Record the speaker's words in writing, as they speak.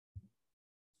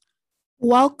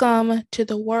Welcome to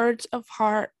the Words of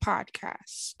Heart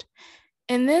podcast.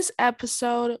 In this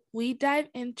episode, we dive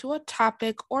into a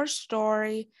topic or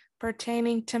story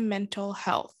pertaining to mental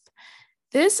health.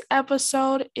 This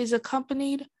episode is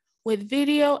accompanied with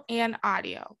video and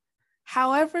audio.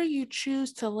 However, you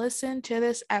choose to listen to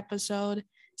this episode,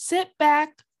 sit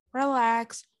back,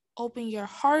 relax, open your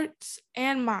hearts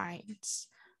and minds.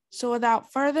 So,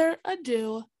 without further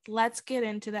ado, let's get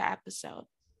into the episode.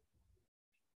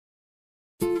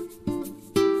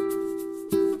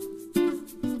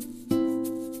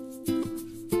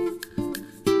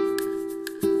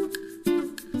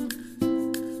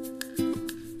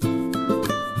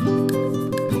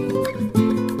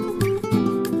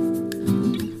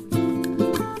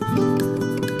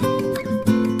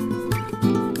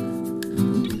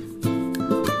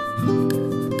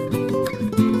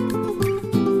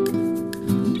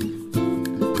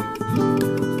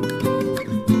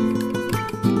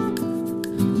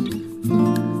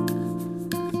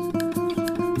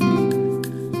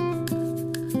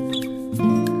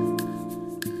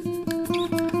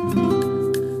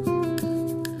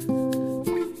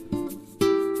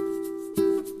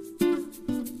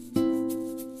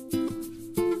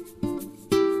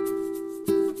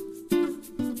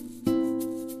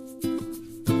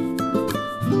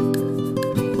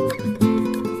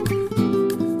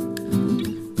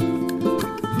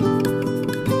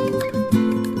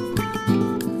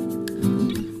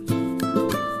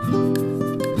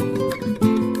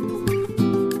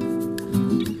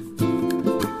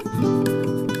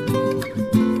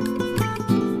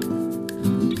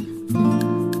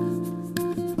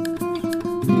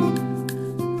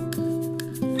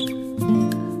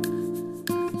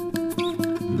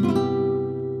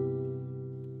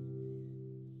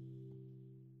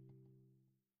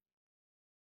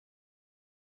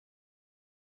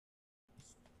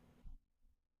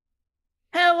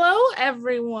 Hello,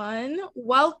 everyone.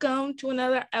 Welcome to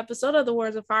another episode of the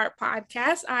Words of Heart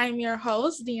podcast. I'm your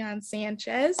host, Dion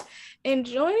Sanchez, and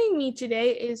joining me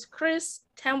today is Chris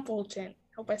Templeton.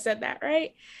 Hope I said that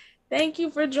right. Thank you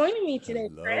for joining me today,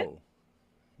 Chris. Hello.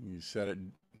 You said it.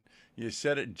 You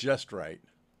said it just right.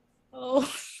 Oh,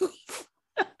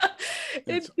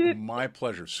 It's it did. my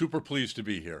pleasure. Super pleased to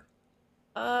be here.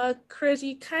 Chris,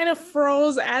 you kind of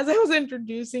froze as I was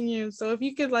introducing you. So if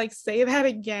you could say that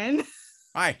again.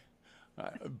 Hi.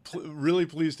 Really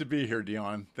pleased to be here,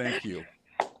 Dion. Thank you.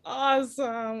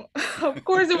 Awesome. Of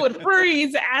course, it would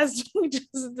freeze as we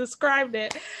just described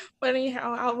it. But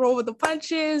anyhow, I'll roll with the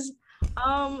punches.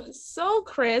 So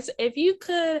Chris, if you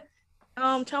could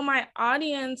tell my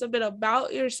audience a bit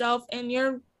about yourself and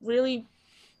your really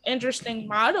interesting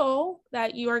model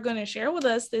that you are going to share with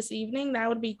us this evening, that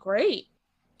would be great.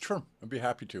 Sure, I'd be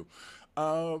happy to.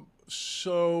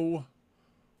 So,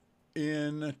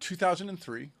 in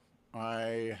 2003,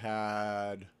 I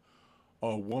had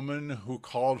a woman who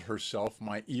called herself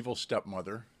my evil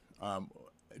stepmother, um,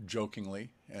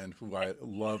 jokingly, and who I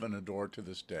love and adore to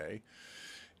this day.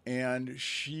 And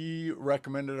she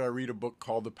recommended I read a book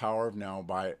called The Power of Now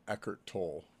by Eckhart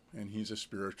Tolle. And he's a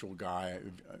spiritual guy.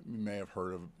 You may have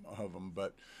heard of him,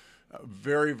 but a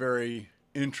very, very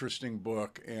interesting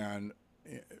book. And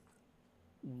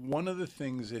one of the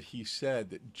things that he said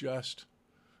that just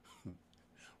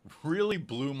really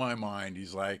blew my mind,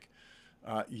 he's like,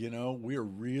 we're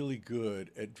really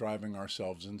good at driving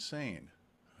ourselves insane.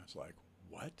 I was like,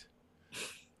 what?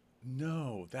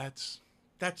 No, that's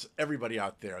everybody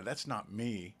out there. That's not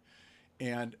me.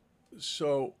 And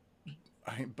so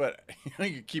but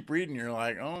you keep reading, you're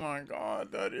like, oh my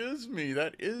God, that is me.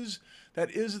 That is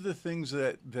the things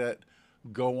that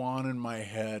go on in my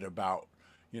head about,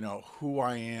 who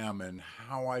I am and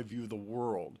how I view the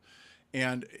world.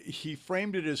 And he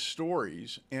framed it as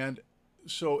stories. And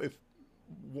so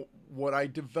what I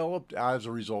developed as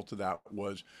a result of that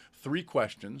was three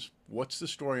questions. What's the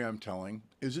story I'm telling?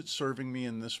 Is it serving me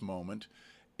in this moment?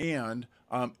 And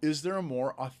is there a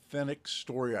more authentic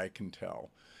story I can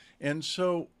tell? And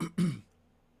so,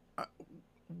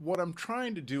 what I'm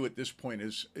trying to do at this point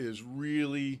is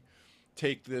really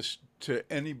take this to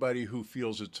anybody who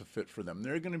feels it's a fit for them.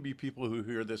 There are going to be people who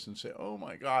hear this and say, "Oh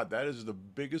my God, that is the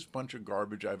biggest bunch of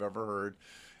garbage I've ever heard,"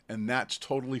 and that's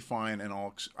totally fine. And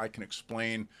I can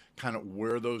explain kind of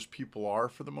where those people are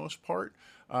for the most part.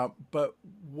 But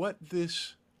what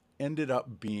this ended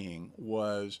up being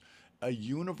was a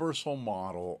universal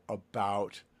model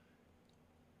about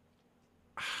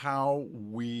how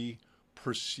we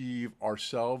perceive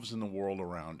ourselves and the world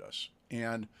around us.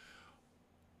 And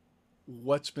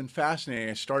what's been fascinating,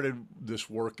 I started this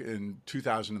work in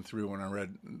 2003 when I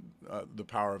read The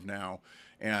Power of Now,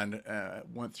 and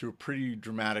went through a pretty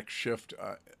dramatic shift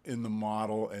in the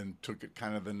model and took it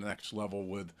kind of the next level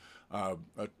with a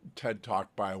TED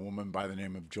talk by a woman by the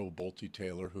name of Jo Bolte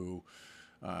Taylor, who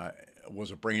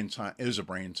is a brain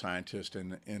scientist,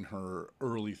 and in her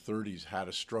early 30s had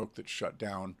a stroke that shut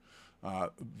down uh,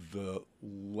 the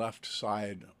left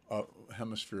side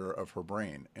hemisphere of her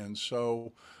brain. And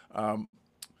so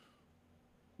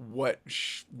what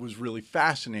was really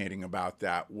fascinating about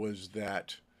that was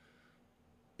that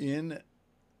in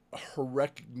her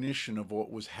recognition of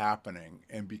what was happening,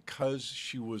 and because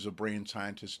she was a brain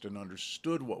scientist and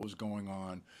understood what was going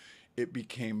on, it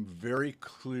became very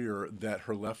clear that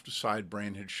her left side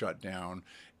brain had shut down,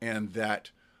 and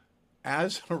that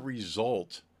as a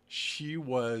result, she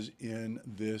was in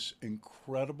this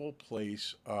incredible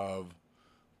place of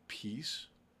peace.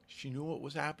 She knew what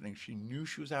was happening. She knew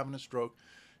she was having a stroke.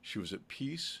 She was at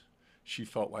peace. She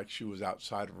felt like she was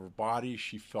outside of her body.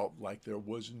 She felt like there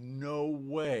was no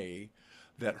way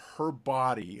that her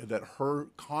body, that her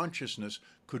consciousness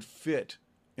could fit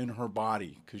in her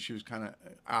body, because she was kind of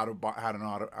had an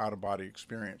out of body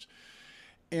experience.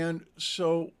 And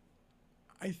so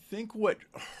I think what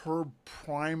her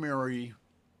primary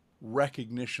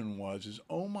recognition was is,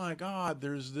 oh my God,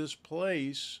 there's this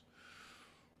place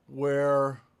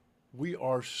where we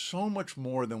are so much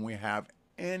more than we have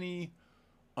any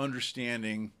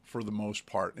understanding for the most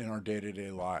part in our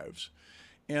day-to-day lives.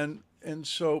 And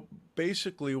so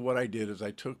basically what I did is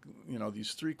I took,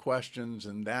 these three questions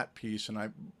and that piece, and I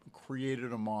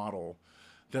created a model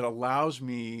that allows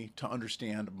me to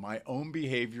understand my own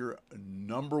behavior.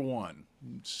 Number one,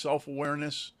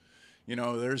 self-awareness.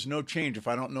 There's no change if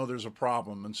I don't know there's a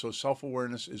problem. And so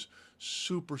self-awareness is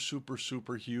super, super,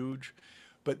 super huge.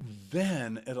 But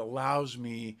then it allows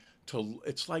me to,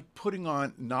 it's like putting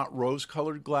on not rose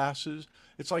colored glasses.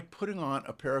 It's like putting on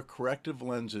a pair of corrective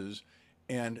lenses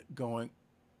and going,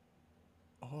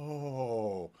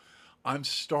 oh, I'm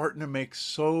starting to make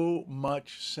so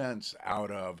much sense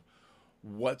out of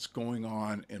what's going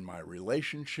on in my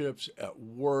relationships, at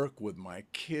work, with my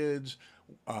kids,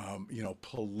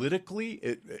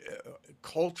 politically,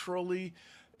 culturally.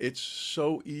 It's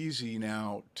so easy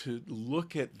now to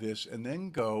look at this and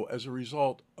then go, as a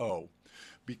result, oh,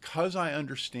 because I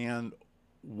understand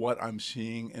what I'm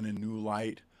seeing in a new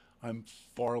light, I'm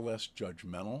far less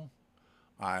judgmental.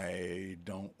 I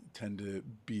don't tend to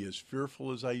be as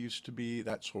fearful as I used to be,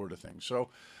 that sort of thing. So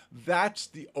that's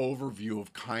the overview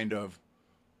of kind of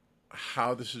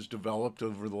how this has developed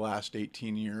over the last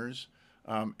 18 years.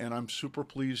 And I'm super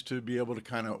pleased to be able to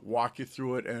kind of walk you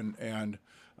through it and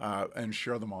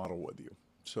share the model with you.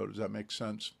 So does that make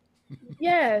sense?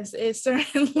 Yes, it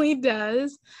certainly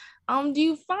does. Do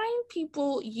you find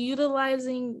people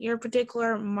utilizing your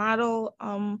particular model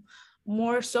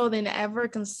more so than ever,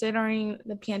 considering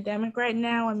the pandemic right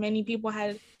now, and many people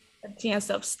had a chance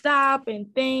to stop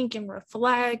and think and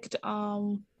reflect,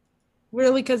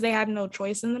 really because they had no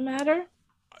choice in the matter?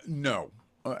 No.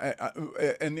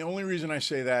 And the only reason I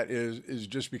say that is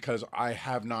just because I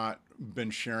have not been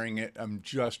sharing it. I'm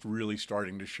just really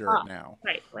starting to share it Oh, now.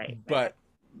 right. But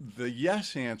the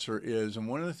yes answer is, and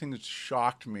one of the things that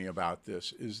shocked me about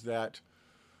this is that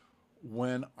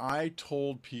when I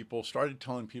started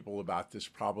telling people about this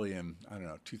probably in, I don't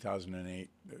know, 2008,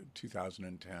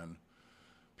 2010,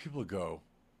 people would go,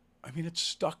 I mean, it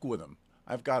stuck with them.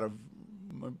 I've got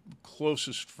my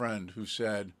closest friend who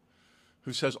says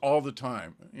all the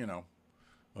time,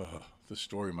 the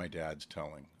story my dad's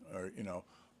telling, or,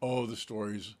 oh, the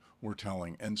stories we're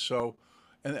telling. And so,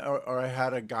 or I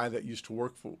had a guy that used to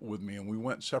work with me, and we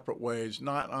went separate ways,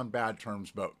 not on bad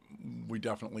terms, but we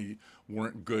definitely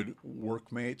weren't good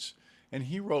workmates. And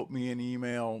he wrote me an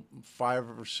email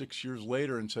 5 or 6 years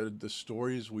later and said, the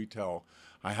stories we tell,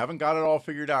 I haven't got it all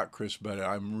figured out, Chris, but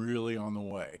I'm really on the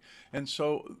way. And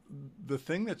so the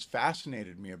thing that's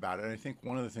fascinated me about it, and I think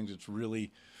one of the things that's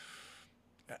really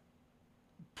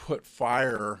put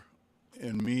fire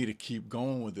in me to keep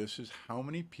going with this, is how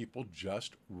many people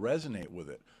just resonate with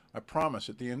it. I promise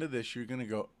at the end of this, you're going to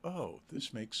go, oh,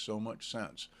 this makes so much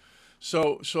sense.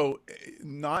 So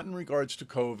not in regards to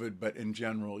COVID, but in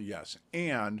general, yes.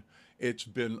 And it's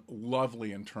been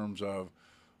lovely in terms of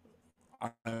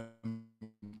I'm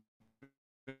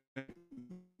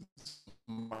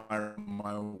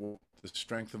my the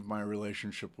strength of my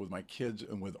relationship with my kids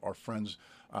and with our friends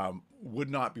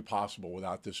would not be possible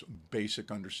without this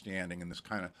basic understanding and this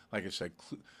kind of, like I said,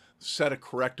 set of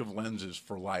corrective lenses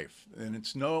for life. And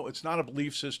it's not a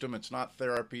belief system. It's not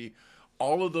therapy.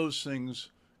 All of those things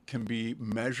can be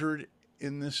measured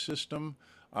in this system,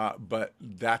 but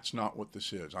that's not what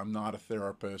this is. I'm not a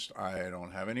therapist. I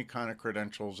don't have any kind of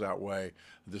credentials that way.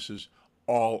 This is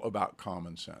all about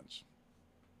common sense.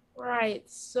 Right.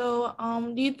 So,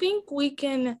 do you think we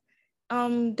can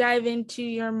dive into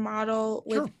your model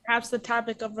with Sure. perhaps the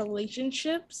topic of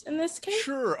relationships in this case?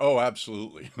 Sure. Oh,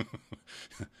 absolutely.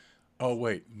 Oh,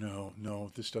 wait. No,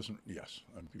 no, this doesn't. Yes,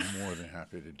 I'd be more than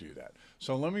happy to do that.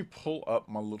 So let me pull up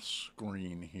my little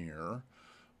screen here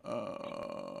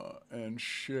and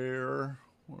share.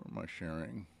 Where am I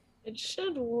sharing? It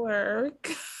should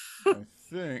work. I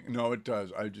think. No, it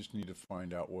does. I just need to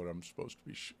find out what I'm supposed to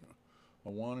be. I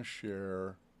want to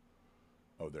share.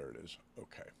 Oh, there it is.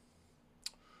 Okay.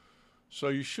 So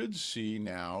you should see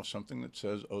now something that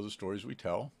says, "Oh, the stories we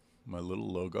tell." My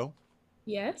little logo.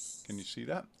 Can you Yes. see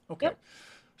that? Okay. Yep.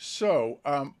 So,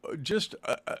 just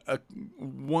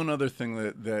one other thing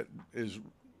that is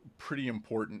pretty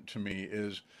important to me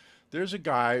is there's a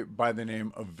guy by the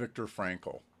name of Viktor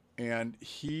Frankl, and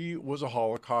he was a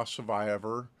Holocaust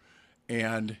survivor,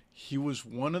 and he was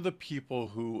one of the people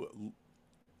who,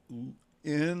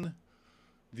 in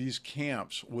these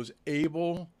camps, was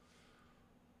able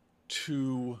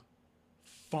to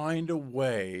find a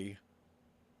way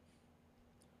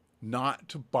not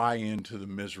to buy into the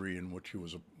misery in which he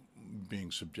was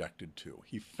being subjected to.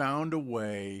 He found a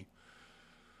way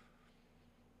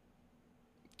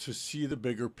to see the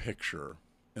bigger picture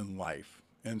in life.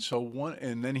 And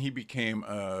then he became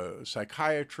a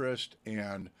psychiatrist.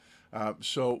 And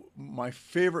so, my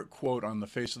favorite quote on the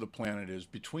face of the planet is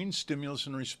between stimulus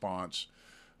and response,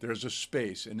 there's a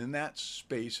space. And in that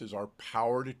space is our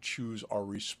power to choose our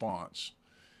response.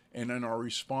 And in our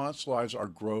response lies our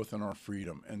growth and our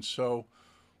freedom. And so,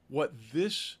 what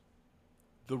this,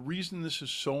 the reason this is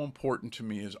so important to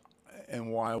me is,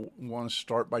 and why I want to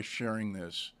start by sharing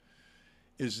this,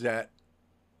 is that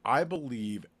I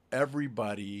believe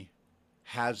everybody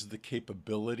has the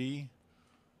capability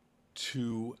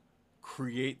to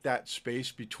create that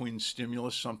space between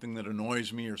stimulus, something that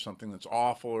annoys me or something that's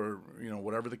awful or,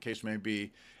 whatever the case may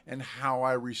be, and how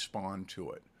I respond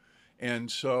to it. And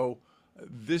so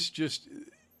this just,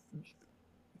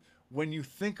 when you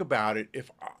think about it,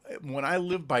 when I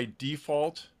live by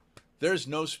default, there's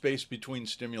no space between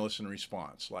stimulus and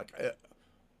response. Like,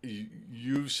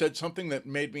 you said something that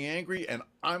made me angry, and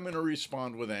I'm going to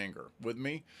respond with anger with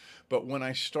me. But when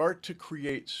I start to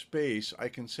create space, I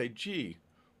can say, gee,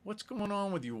 what's going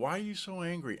on with you? Why are you so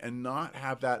angry? And not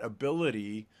have that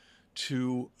ability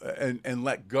to and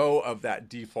let go of that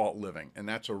default living. And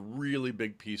that's a really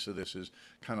big piece of this, is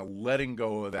kind of letting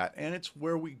go of that. And it's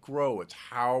where we grow. It's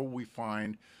how we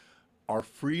find our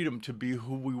freedom to be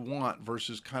who we want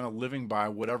versus kind of living by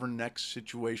whatever next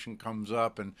situation comes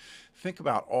up. And think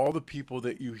about all the people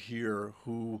that you hear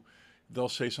who they'll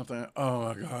say something, oh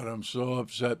my God, I'm so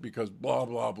upset because blah,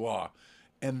 blah, blah.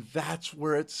 And that's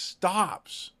where it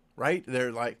stops, right?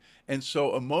 They're like, and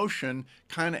so emotion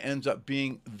kind of ends up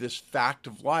being this fact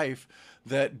of life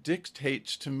that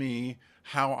dictates to me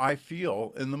how I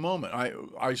feel in the moment.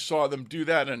 I saw them do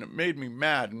that and it made me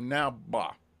mad, and now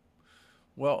blah.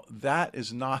 Well, that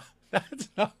is not that's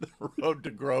not the road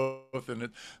to growth, and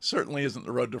it certainly isn't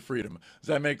the road to freedom. Does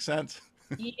that make sense?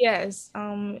 Yes.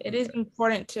 It is Okay.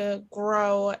 important to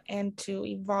grow and to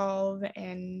evolve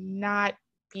and not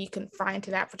be confined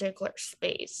to that particular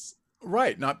space.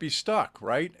 Right, not be stuck,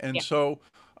 right? And Yeah.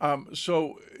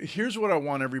 so here's what I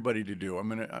want everybody to do. I'm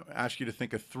going to ask you to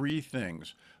think of three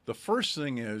things. The first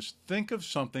thing is think of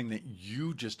something that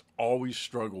you just always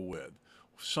struggle with.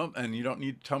 And you don't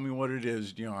need to tell me what it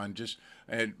is, Dion.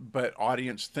 But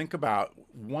audience, think about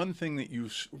one thing that you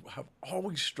have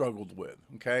always struggled with.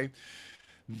 Okay,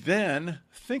 then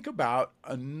think about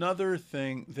another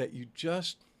thing that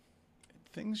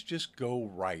things just go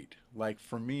right. Like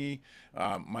for me,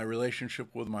 my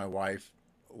relationship with my wife,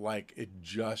 like it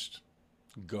just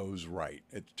goes right.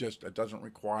 It doesn't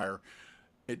require,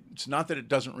 it's not that it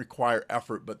doesn't require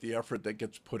effort, but the effort that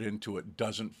gets put into it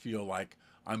doesn't feel like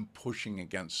I'm pushing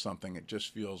against something. It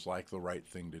just feels like the right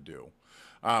thing to do.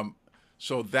 Um,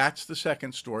 so that's the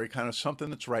second story, kind of something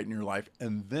that's right in your life.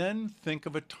 And then think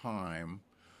of a time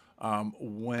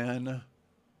when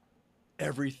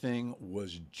everything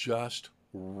was just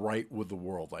right with the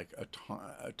world, like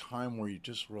a time where you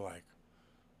just were like,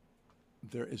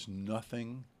 there is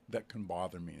nothing that can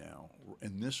bother me now.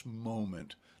 In this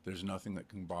moment, there's nothing that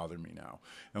can bother me now.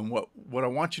 And what I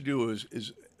want you to do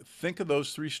is think of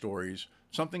those three stories,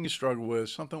 something you struggle with,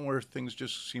 something where things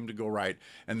just seem to go right,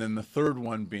 and then the third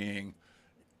one being,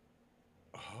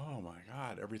 oh my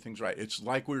God, everything's right. It's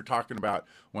like we were talking about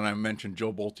when I mentioned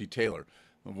Joe Bolte Taylor.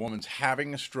 The woman's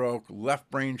having a stroke,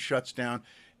 left brain shuts down,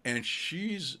 and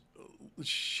she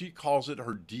calls it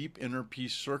her deep inner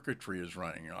peace circuitry is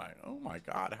running. You're like, oh my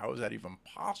God, how is that even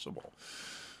possible?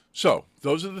 So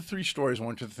those are the three stories I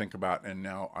want you to think about, and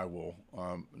now I will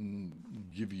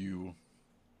give you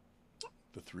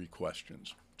the three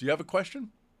questions. Do you have a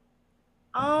question?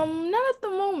 Not at the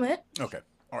moment. Okay.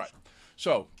 All right.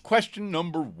 So, question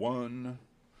number one.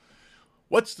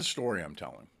 What's the story I'm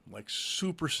telling? Like,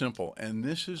 super simple. And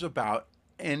this is about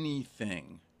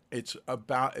anything. It's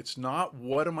not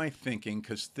what am I thinking,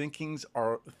 because thinking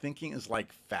is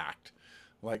like fact.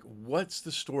 Like, what's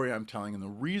the story I'm telling? And the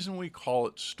reason we call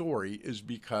it story is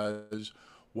because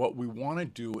what we want to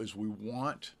do is we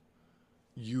want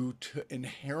you to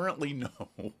inherently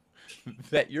know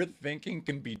that your thinking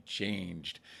can be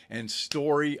changed. And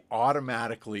story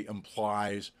automatically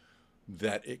implies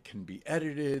that it can be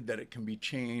edited, that it can be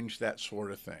changed, that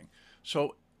sort of thing.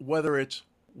 So whether it's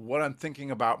what I'm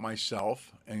thinking about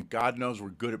myself, and God knows we're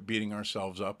good at beating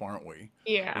ourselves up, aren't we?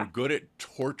 We're Yeah. good at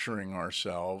torturing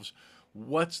ourselves.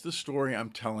 What's the story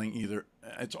I'm telling? Either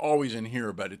it's always in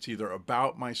here, but it's either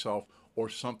about myself or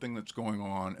something that's going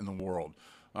on in the world.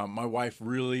 My wife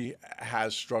really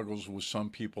has struggles with some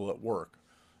people at work,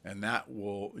 and that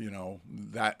will,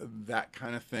 that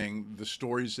kind of thing. The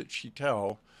stories that she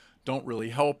tell don't really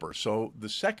help her. So the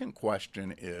second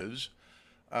question is,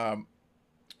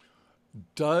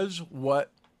 does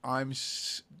what I'm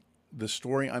the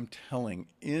story I'm telling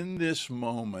in this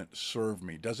moment serve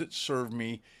me? Does it serve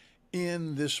me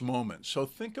in this moment? So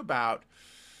think about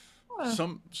Huh.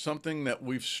 something that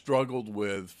we've struggled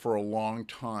with for a long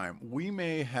time. We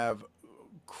may have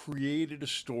created a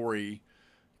story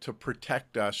to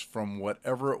protect us from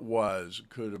whatever it was.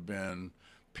 Could have been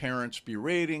parents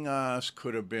berating us,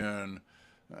 could have been,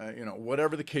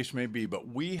 whatever the case may be. But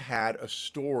we had a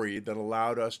story that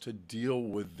allowed us to deal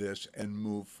with this and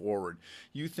move forward.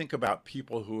 You think about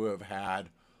people who have had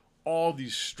all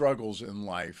these struggles in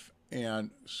life,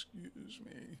 and, excuse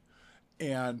me,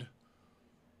 and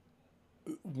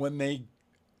when they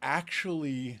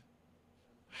actually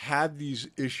had these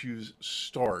issues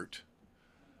start,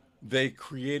 they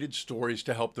created stories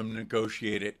to help them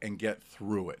negotiate it and get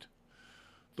through it.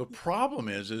 The problem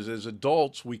is as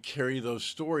adults, we carry those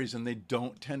stories and they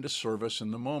don't tend to serve us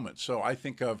in the moment. So I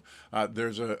think of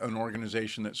there's an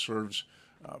organization that serves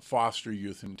foster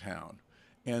youth in town.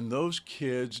 And those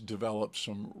kids develop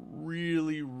some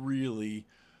really, really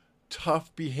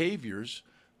tough behaviors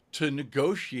to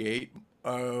negotiate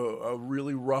a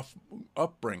really rough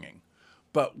upbringing.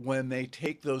 But when they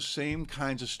take those same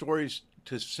kinds of stories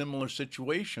to similar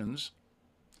situations,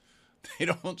 they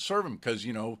don't serve them because,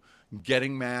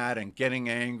 getting mad and getting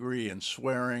angry and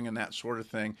swearing and that sort of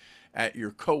thing at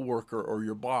your coworker or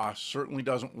your boss certainly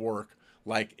doesn't work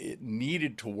like it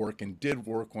needed to work and did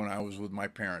work when I was with my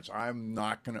parents. I'm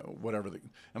not going to, whatever.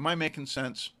 Am I making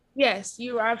sense? Yes,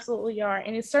 you absolutely are.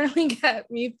 And it certainly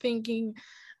got me thinking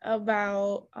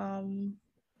about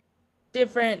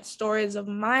different stories of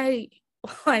my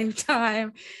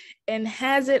lifetime and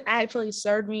has it actually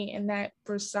served me in that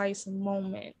precise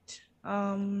moment.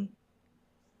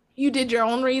 You did your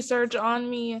own research on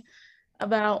me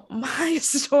about my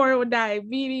story with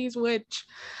diabetes, which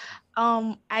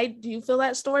I do feel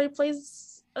that story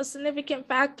plays a significant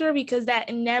factor because that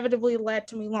inevitably led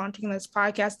to me launching this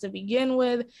podcast to begin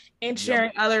with and Yep.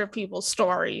 sharing other people's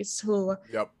stories who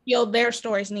Yep. feel their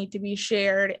stories need to be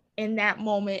shared in that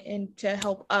moment and to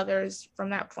help others from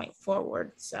that point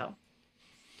forward. So,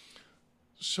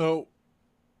 So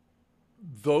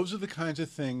those are the kinds of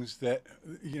things that,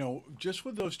 just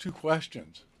with those two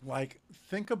questions, like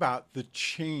think about the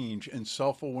change in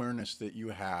self awareness that you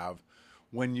have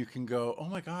when you can go, oh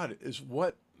my God, is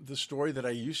what the story that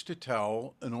I used to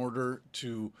tell in order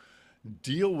to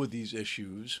deal with these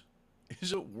issues,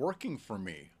 is it working for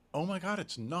me? Oh my God,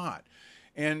 it's not.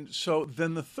 And so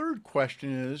then the third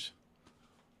question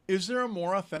is there a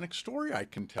more authentic story I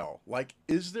can tell? Like,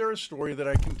 is there a story that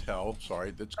I can tell,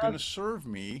 sorry, that's going uh, to serve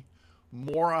me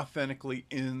more authentically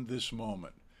in this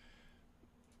moment?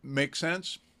 Make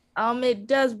sense? it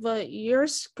does, but your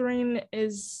screen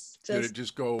is Did it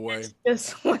just go away?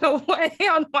 just went away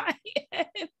on my end.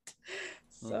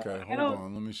 So Okay, I hold don't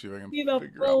on. Let me see if I can see the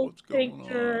figure out full what's going on.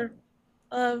 picture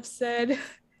of said.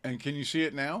 And can you see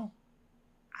it now?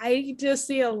 I just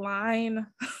see a line.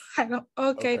 I don't.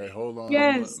 Okay. Okay, hold on. Let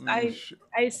Yes, me.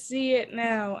 I see it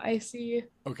now. I see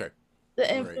Okay, the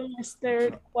great. infamous I'm third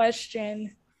trying.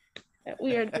 question that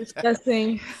we are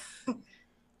discussing.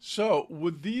 So,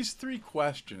 with these three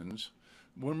questions,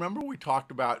 remember we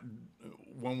talked about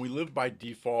when we live by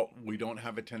default, we don't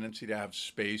have a tendency to have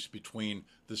space between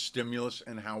the stimulus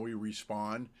and how we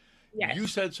respond. You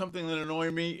Yes. said something that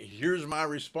annoyed me. Here's my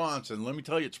response. And let me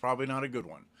tell you, it's probably not a good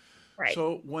one. Right.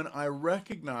 So when I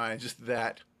recognize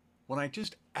that, when I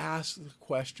just ask the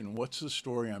question, what's the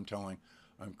story I'm telling?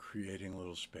 I'm creating a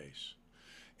little space.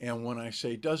 And when I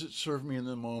say, does it serve me in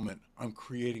the moment? I'm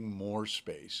creating more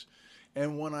space.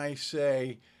 And when I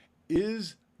say,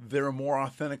 is there a more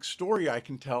authentic story I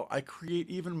can tell? I create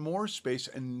even more space.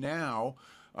 And now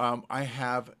I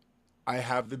have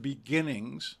the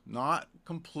beginnings, not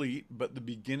complete, but the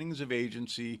beginnings of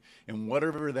agency in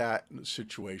whatever that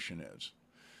situation is.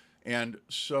 And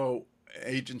so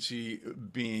agency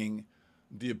being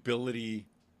the ability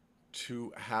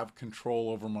to have control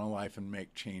over my life and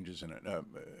make changes in it.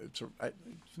 It's a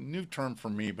new term for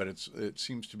me, but it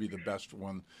seems to be the best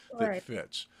one that Right.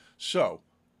 fits. So,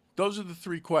 those are the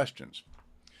three questions.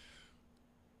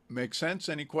 Make sense?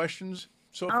 Any questions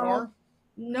so Um, far?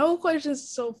 no questions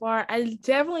so far. I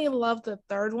definitely love the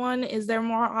third one. Is there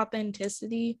more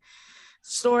authenticity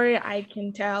story I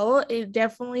can tell? It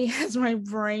definitely has my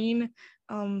brain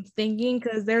thinking,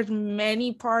 because there's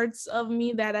many parts of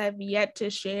me that I've yet to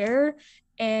share,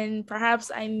 and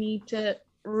perhaps I need to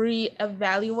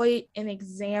reevaluate and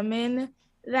examine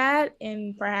that,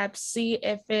 and perhaps see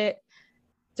if it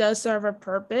does serve a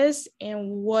purpose and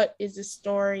what is the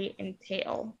story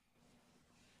entail.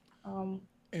 Um,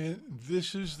 And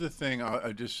this is the thing.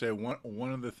 I just say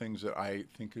one of the things that I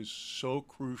think is so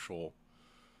crucial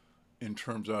in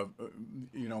terms of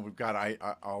we've got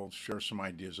I'll share some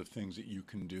ideas of things that you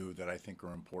can do that I think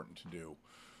are important to do.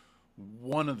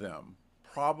 One of them,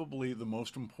 probably the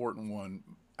most important one,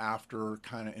 after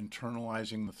kind of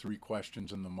internalizing the three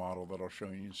questions in the model that I'll show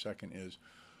you in a second, is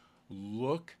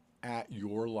look at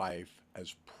your life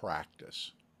as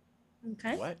practice.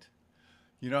 okay. What?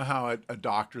 You know how a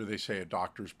doctor, they say a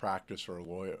doctor's practice or a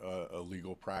lawyer, a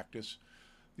legal practice?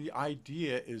 The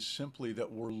idea is simply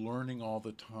that we're learning all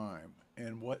the time.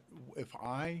 And what if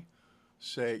I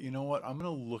say, you know what, I'm going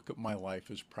to look at my life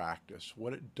as practice.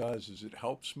 What it does is it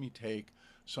helps me take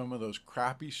some of those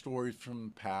crappy stories from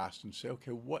the past and say,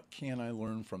 okay, what can I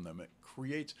learn from them? It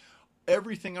creates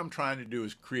everything I'm trying to do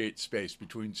is create space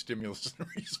between stimulus and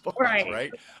response, Right.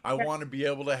 right? I want to be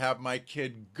able to have my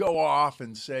kid go off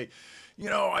and say,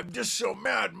 I'm just so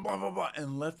mad, blah blah blah,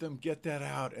 and let them get that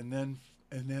out, and then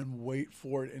wait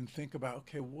for it and think about,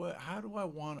 okay, how do I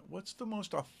want it? What's the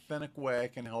most authentic way I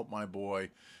can help my boy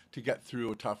to get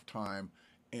through a tough time?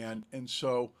 And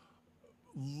so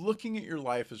looking at your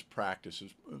life as practice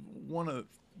is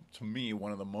to me,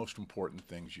 one of the most important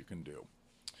things you can do.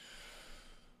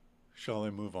 Shall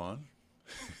I move on?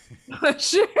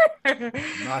 Sure.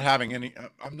 I'm not having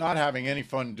any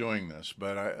fun doing this,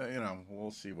 but we'll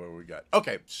see where we got.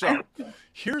 Okay, so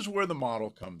here's where the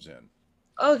model comes in.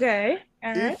 Okay.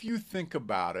 All right. If you think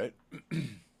about it,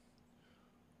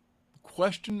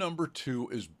 question number 2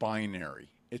 is binary.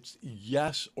 It's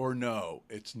yes or no.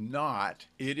 It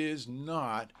is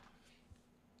not,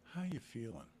 how you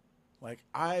feeling? Like,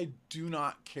 I do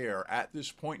not care at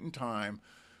this point in time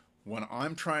when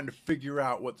I'm trying to figure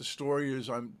out what the story is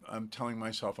I'm telling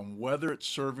myself and whether it's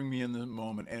serving me in the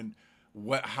moment and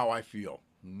how I feel.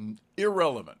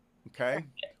 Irrelevant, okay?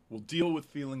 We'll deal with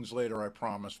feelings later, I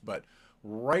promise, but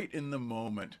right in the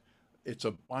moment, it's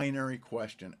a binary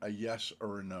question, a yes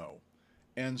or a no.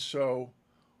 And so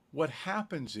what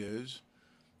happens is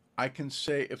I can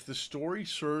say if the story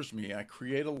serves me, I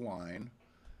create a line.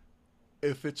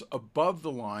 If it's above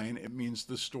the line, it means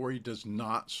the story does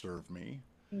not serve me.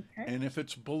 Okay. And if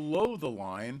it's below the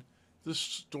line, the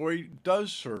story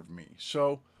does serve me.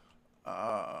 So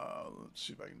let's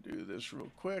see if I can do this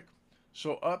real quick.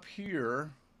 So up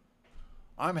here,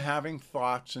 I'm having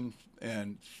thoughts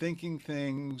and thinking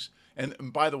things. And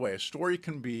by the way, a story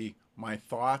can be my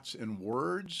thoughts in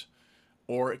words,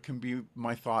 or it can be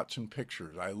my thoughts in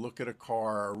pictures. I look at a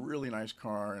car, a really nice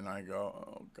car, and I go,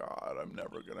 oh God, I'm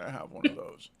never going to have one of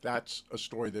those. That's a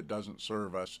story that doesn't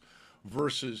serve us.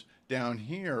 Versus down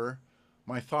here,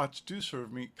 my thoughts do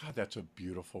serve me. God, that's a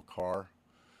beautiful car.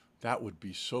 That would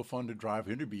be so fun to drive.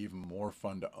 It'd be even more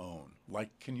fun to own.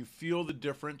 Like, can you feel the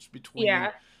difference between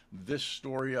Yeah. this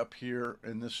story up here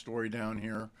and this story down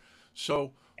here?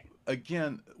 So,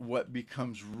 again, what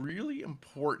becomes really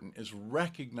important is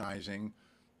recognizing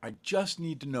I just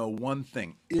need to know one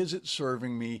thing. Is it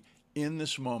serving me in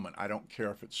this moment? I don't care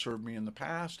if it served me in the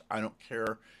past. I don't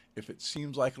care if it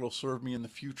seems like it'll serve me in the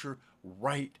future.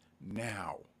 Right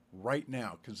now. Right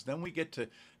now. Because then we get to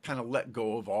kind of let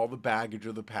go of all the baggage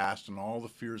of the past and all the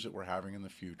fears that we're having in the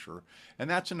future. And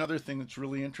that's another thing that's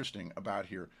really interesting about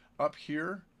here. Up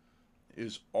here,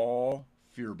 is all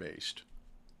fear-based.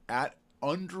 At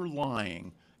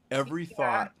underlying every Yeah.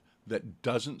 thought that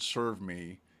doesn't serve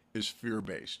me is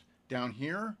fear-based. Down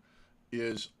here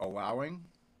is allowing,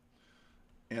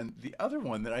 and the other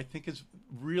one that I think is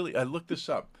really, I looked this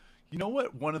up. You know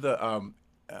what one of the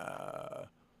uh,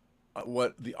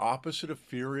 what the opposite of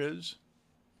fear is?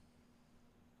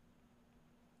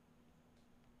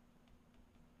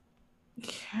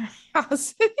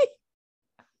 Curiosity.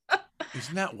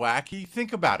 Isn't that wacky?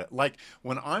 Think about it. Like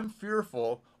when I'm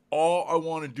fearful, all I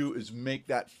want to do is make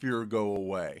that fear go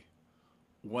away.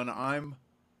 When I'm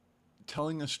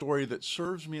telling a story that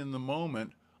serves me in the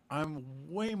moment, I'm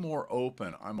way more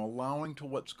open. I'm allowing to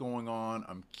what's going on.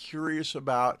 I'm curious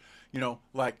about,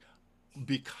 like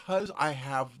because I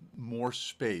have more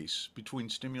space between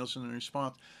stimulus and the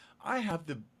response, I have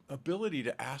the ability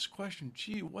to ask questions.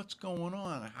 Gee, what's going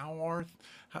on?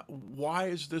 Why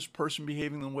is this person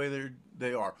behaving the way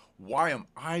they are? Why am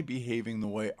I behaving the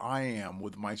way I am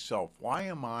with myself? Why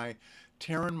am I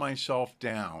tearing myself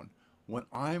down? When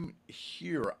I'm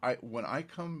here, when I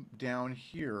come down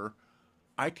here,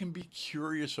 I can be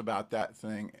curious about that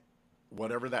thing,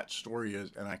 whatever that story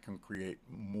is, and I can create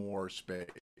more space.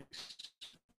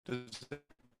 Does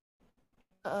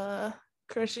Uh,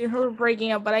 Chris, you were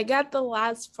breaking up, but I got the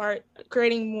last part,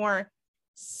 creating more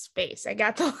space. I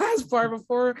got the last part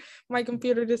before my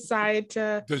computer decided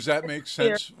to does that make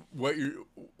clear. sense? What you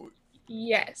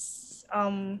Yes.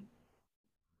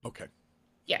 Okay.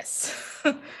 Yes.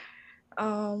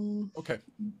 um, Okay.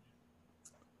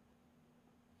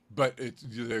 But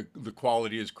the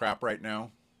quality is crap right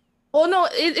now. well, no,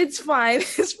 it's fine.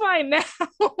 It's fine now.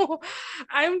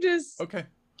 I'm just Okay.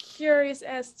 curious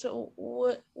as to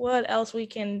what else we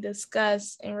can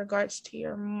discuss in regards to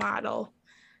your model.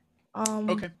 Um,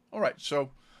 Okay. All right.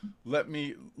 So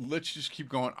let's just keep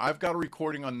going. I've got a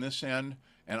recording on this end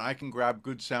and I can grab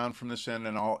good sound from this end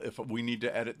and if we need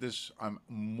to edit this, I'm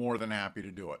more than happy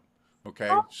to do it. Okay?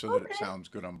 oh, So that it okay, sounds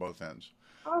good on both ends.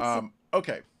 awesome.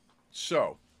 Okay.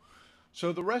 So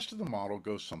so the rest of the model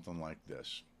goes something like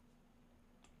this.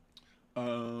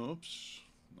 Oops,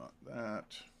 not that.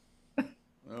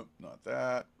 Nope, not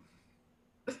that.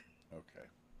 Okay,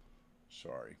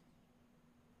 sorry.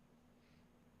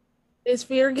 Is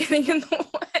fear getting in the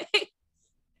way?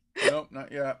 Nope,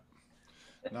 not yet.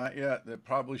 Not yet. That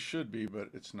probably should be, but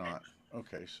it's not.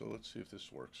 Okay, so let's see if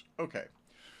this works. Okay,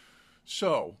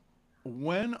 so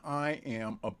when I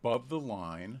am above the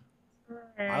line,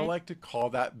 I Right. like to call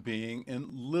that being in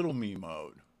little me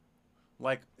mode.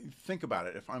 Like, think about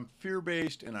it. If I'm fear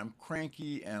based and I'm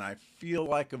cranky and I feel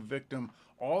like a victim,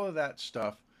 all of that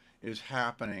stuff is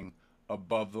happening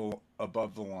above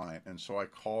the line, and so I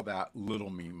call that little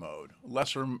me mode,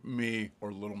 lesser me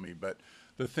or little me. But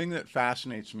the thing that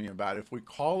fascinates me about it, if we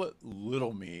call it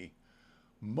little me,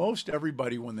 most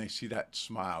everybody when they see that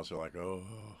smiles, they're like, "Oh,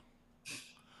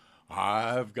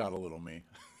 I've got a little me."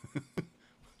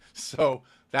 So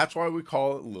that's why we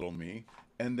call it little me.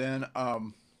 And then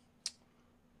why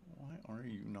are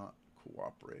you not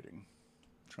cooperating?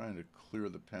 I'm trying to clear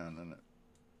the pen and it.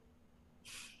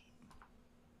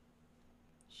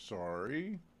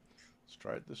 Sorry. Let's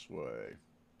try it this way.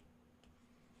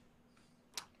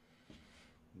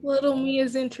 Little Well, me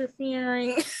is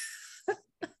interfering.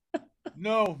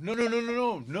 no, no, no, no, no,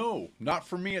 no, no. Not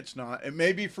for me. It's not. It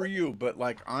may be for you, but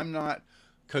like I'm not,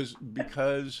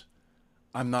 because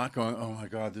I'm not going. Oh my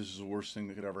God, this is the worst thing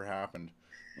that could ever happen.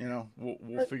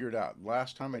 We'll figure it out.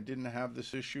 Last time I didn't have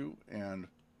this issue, and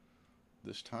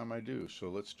this time I do. So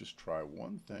let's just try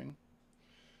one thing.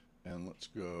 And let's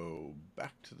go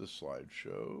back to the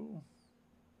slideshow.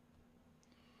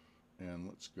 And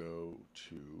let's go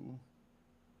to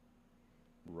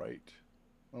right.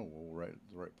 Oh, well, right,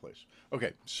 the right place.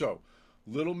 Okay, so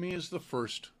little me is the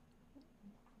first,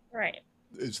 Right.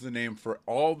 is the name for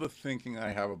all the thinking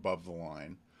I have above the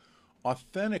line.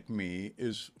 Authentic me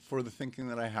is for the thinking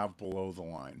that I have below the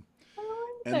line.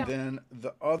 And then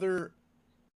the other,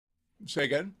 say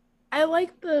again? I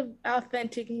like the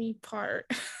authentic me part.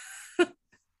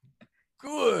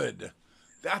 Good.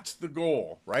 That's the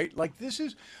goal, right? Like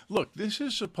look, this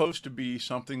is supposed to be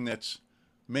something that's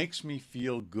makes me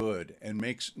feel good and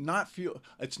makes not feel,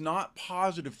 it's not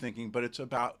positive thinking, but it's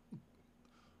about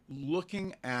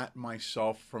looking at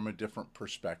myself from a different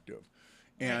perspective.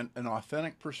 Right. And an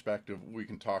authentic perspective, we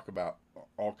can talk about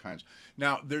all kinds.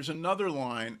 Now, there's another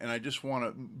line, and I just want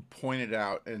to point it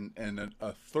out, and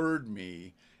a third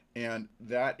me, and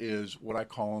that is what I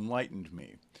call enlightened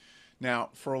me. Now,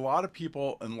 for a lot of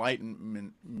people,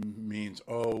 enlightenment means,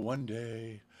 oh, one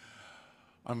day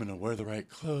I'm going to wear the right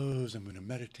clothes, I'm going to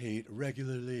meditate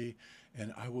regularly,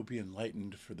 and I will be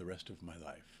enlightened for the rest of my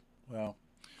life. Well,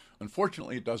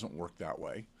 unfortunately, it doesn't work that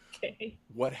way. Okay.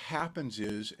 What happens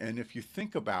is, and if you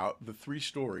think about the three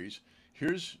stories,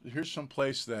 here's some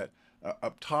place that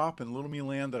up top in Little Me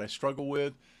Land that I struggle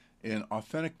with. In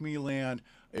Authentic Me Land,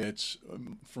 it's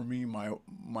for me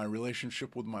my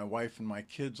relationship with my wife and my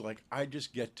kids. Like I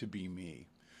just get to be me.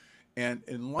 And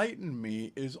enlighten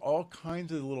me is all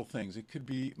kinds of little things. It could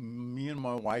be me and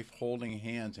my wife holding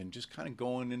hands and just kind of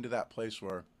going into that place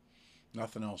where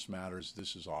nothing else matters.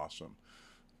 This is awesome.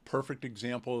 Perfect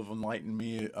example of enlighten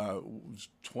me was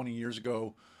 20 years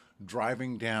ago,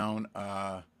 driving down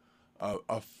a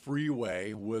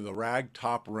freeway with a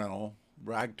ragtop rental,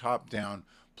 ragtop down,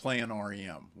 playing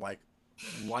REM. Like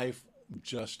life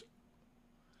just.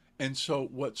 And so,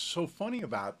 what's so funny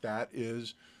about that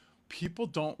is people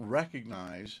don't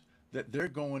recognize that they're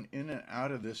going in and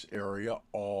out of this area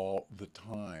all the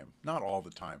time. Not all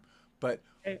the time, but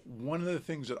Right. one of the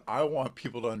things that I want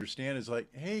people to understand is like,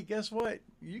 hey, guess what?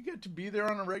 You get to be there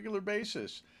on a regular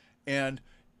basis. And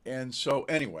and so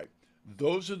anyway,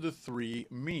 those are the three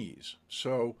me's.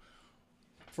 So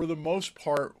for the most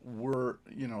part, we're,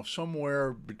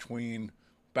 somewhere between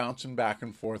bouncing back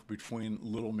and forth between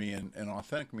little me and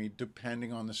authentic me,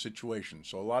 depending on the situation.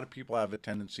 So a lot of people have a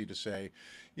tendency to say,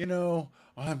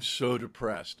 I'm so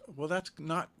depressed. Well, that's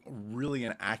not really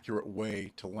an accurate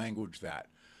way to language that.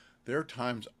 There are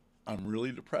times I'm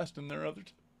really depressed, and there are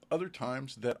other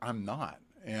times that I'm not.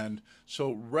 And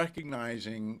so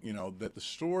recognizing, that the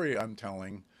story I'm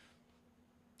telling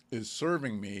is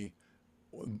serving me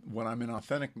when I'm in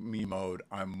authentic me mode,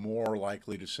 I'm more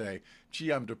likely to say,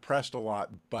 gee, I'm depressed a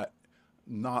lot, but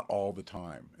not all the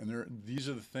time. And these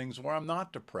are the things where I'm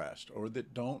not depressed or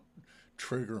that don't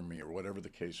trigger me or whatever the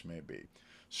case may be.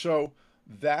 So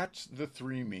that's the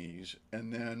three me's.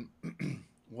 And then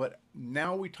what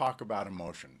now we talk about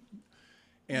emotion.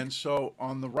 And so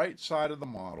on the right side of the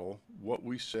model, what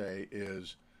we say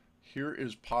is here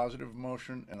is positive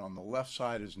emotion, and on the left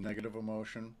side is negative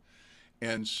emotion.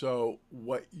 And so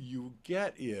what you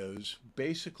get is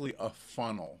basically a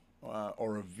funnel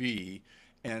or a V.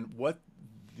 And what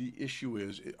the issue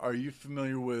is, are you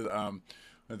familiar with,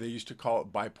 they used to call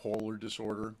it bipolar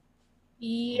disorder, where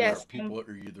Yes. people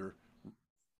are either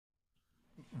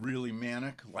really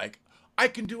manic, like, I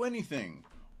can do anything,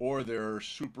 or they're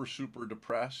super, super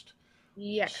depressed.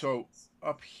 Yes. So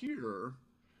up here,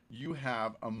 you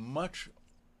have a much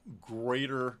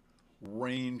greater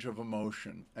range of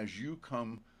emotion. As you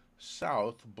come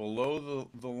south below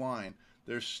the line,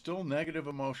 there's still negative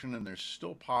emotion and there's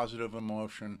still positive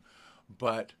emotion,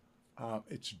 but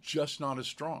it's just not as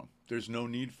strong. There's no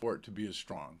need for it to be as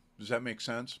strong. Does that make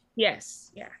sense?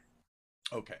 Yes. Yeah.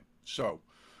 Okay. So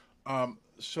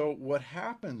what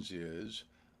happens is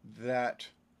that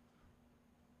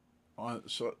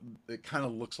so it kind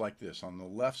of looks like this. On the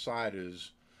left side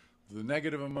is the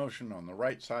negative emotion, on the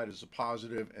right side is the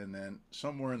positive, and then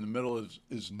somewhere in the middle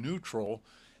is neutral.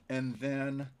 And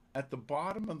then at the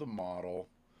bottom of the model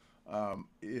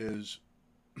is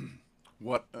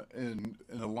what in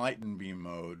enlightened beam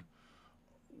mode.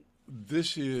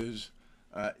 This is,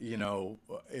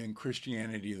 in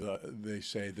Christianity, they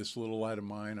say, this little light of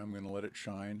mine, I'm going to let it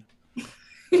shine.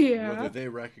 Whether Yeah. they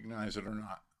recognize it or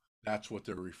not, that's what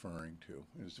they're referring to.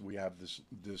 Is we have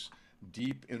this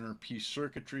deep inner peace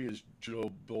circuitry, as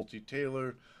Joe Bolte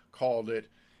Taylor called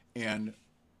it, and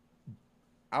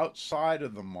outside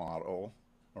of the model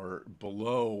or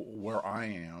below where I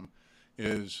am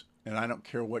is, and I don't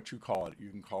care what you call it. You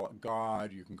can call it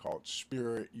God, you can call it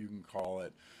spirit, you can call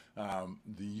it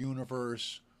the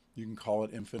universe, you can call it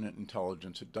infinite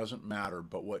intelligence. It doesn't matter.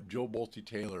 But what Jill Bolte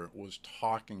Taylor was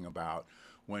talking about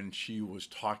when she was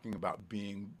talking about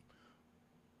being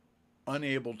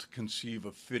unable to conceive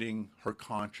of fitting her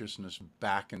consciousness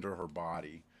back into her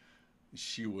body,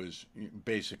 she was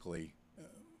basically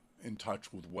in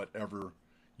touch with whatever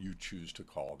you choose to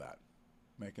call that.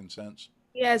 Making sense?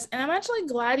 Yes, and I'm actually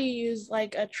glad you used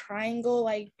like a triangle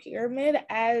like pyramid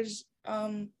as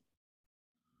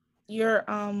your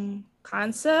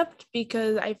concept,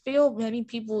 because I feel many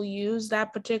people use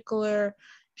that particular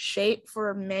shape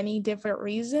for many different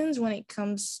reasons when it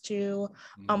comes to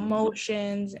Mm-hmm.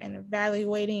 emotions and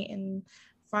evaluating and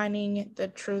finding the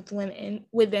truth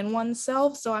within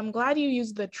oneself. So I'm glad you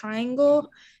used the triangle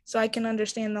so I can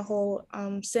understand the whole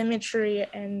symmetry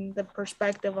and the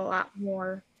perspective a lot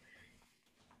more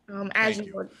as Thank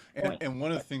you you. were And going.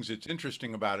 one of the things that's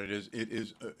interesting about it is it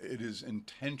is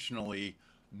intentionally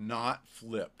not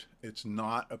flipped. It's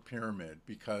not a pyramid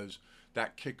because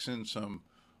that kicks in some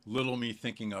little me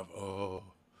thinking of, oh,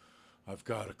 I've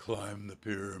got to climb the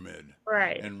pyramid.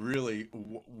 Right. And really,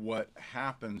 what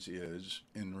happens is,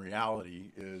 in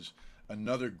reality, is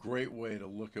another great way to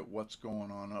look at what's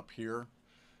going on up here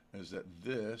is that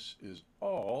this is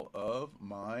all of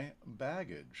my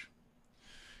baggage.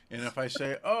 And if I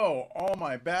say, oh, all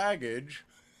my baggage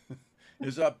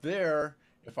is up there,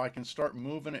 if I can start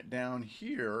moving it down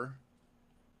here,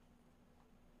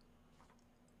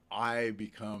 I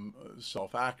become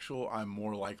self-actual. I'm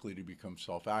more likely to become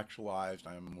self-actualized.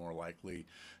 I'm more likely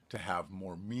to have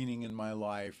more meaning in my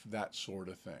life, that sort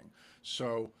of thing.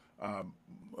 So,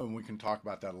 and we can talk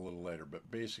about that a little later, but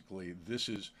basically this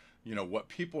is, what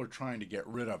people are trying to get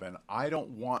rid of. And I don't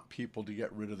want people to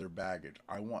get rid of their baggage.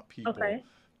 I want people Okay.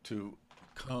 to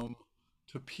come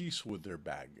to peace with their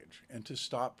baggage and to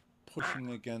stop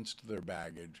pushing against their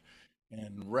baggage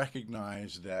and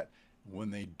recognize that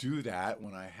when they do that,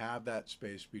 when I have that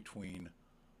space between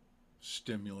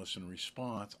stimulus and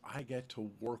response, I get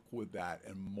to work with that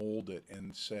and mold it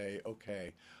and say,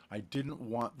 okay, I didn't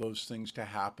want those things to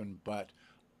happen, but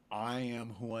I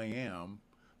am who I am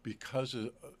because of,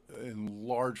 in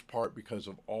large part because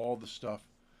of all the stuff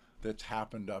that's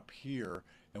happened up here.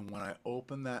 And when I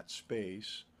open that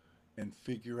space and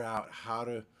figure out how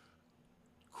to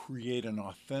create an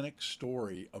authentic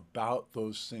story about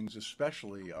those things,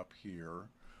 especially up here,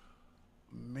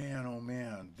 man, oh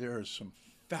man, there is some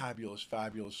fabulous,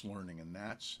 fabulous learning, and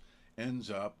that's ends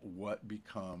up what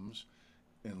becomes,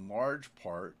 in large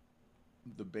part,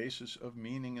 the basis of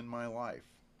meaning in my life.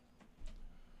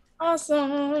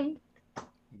 Awesome.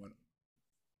 When,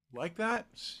 like that,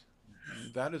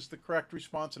 that is the correct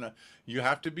response, and you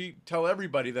have to tell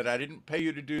everybody that I didn't pay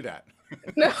you to do that.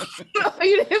 No, no,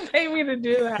 you didn't pay me to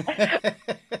do that.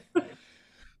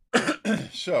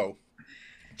 So,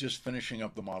 just finishing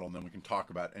up the model, and then we can talk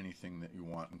about anything that you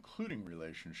want, including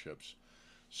relationships.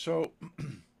 So,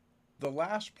 the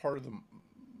last part of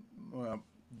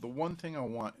the one thing I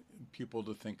want people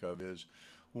to think of is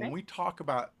when Okay. we talk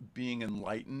about being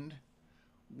enlightened,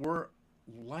 we're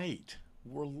light,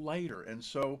 we're lighter. And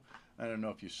so, I don't know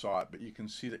if you saw it, but you can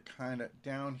see that kind of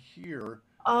down here,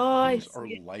 Oh, I things are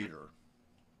see. lighter.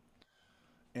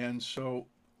 And so,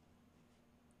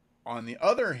 on the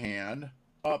other hand,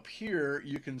 up here,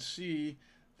 you can see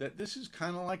that this is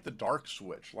kind of like the dark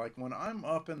switch. Like when I'm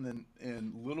up in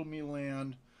Little Me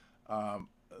Land, um,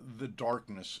 the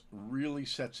darkness really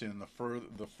sets in.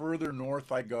 The further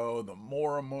north I go, the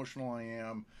more emotional I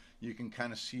am. You can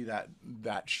kind of see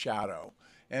that shadow.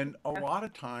 And a lot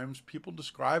of times people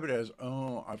describe it as,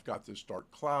 oh, I've got this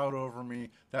dark cloud over me,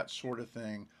 that sort of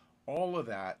thing. All of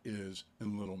that is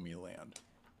in Little Me Land.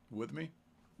 With me?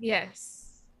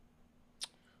 Yes.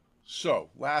 So,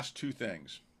 last two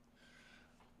things.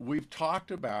 We've talked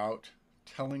about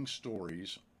telling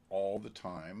stories all the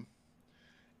time.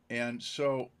 And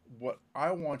so, what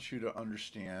I want you to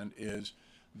understand is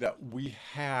that we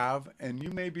have, and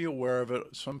you may be aware of it.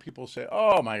 Some people say,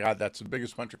 oh my God, that's the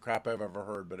biggest bunch of crap I've ever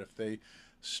heard. But if they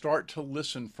start to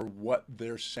listen for what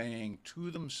they're saying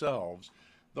to themselves,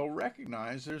 they'll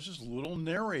recognize there's this little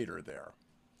narrator there.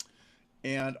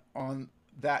 And on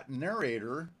that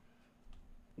narrator,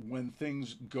 when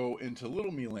things go into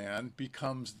Little Me Land,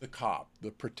 becomes the cop,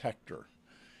 the protector.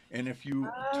 And if you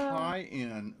Ah, tie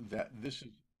in that this is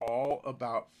all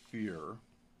about fear,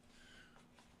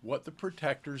 what the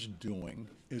protector's doing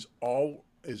is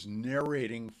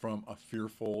narrating from a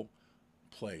fearful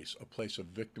place, a place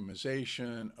of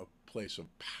victimization, a place of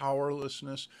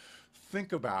powerlessness.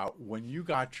 Think about when you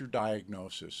got your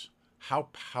diagnosis, how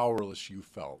powerless you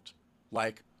felt.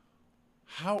 Like,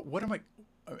 what am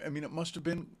I mean, it must have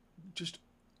been just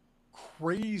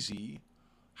crazy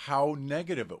how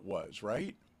negative it was,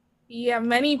 right? yeah,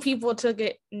 many people took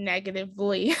it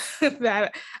negatively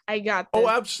that I got Oh, this.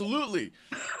 absolutely.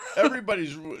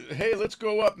 Everybody's, hey, let's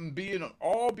go up and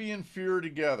all be in fear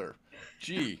together.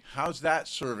 Gee, how's that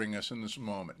serving us in this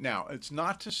moment? Now, it's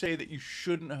not to say that you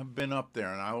shouldn't have been up there,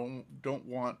 and don't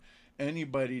want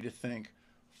anybody to think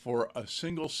for a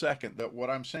single second that what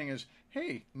I'm saying is,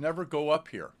 hey, never go up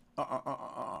here.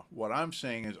 What I'm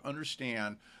saying is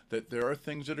understand that there are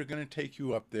things that are going to take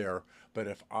you up there, but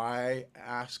if I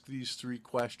ask these three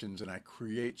questions and I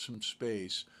create some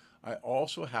space, I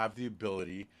also have the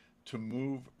ability to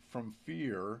move from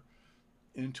fear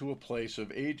into a place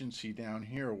of agency down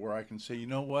here where I can say, you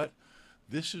know what?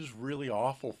 This is really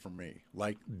awful for me.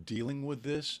 Like dealing with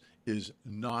this is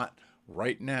not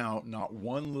right now, not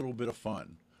one little bit of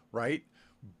fun, right?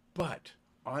 But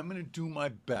I'm going to do my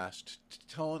best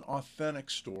to tell an authentic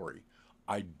story.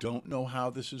 I don't know how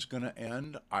this is going to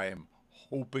end. I am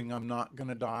hoping I'm not going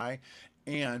to die.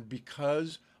 And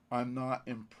because I'm not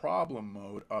in problem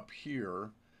mode up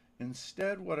here.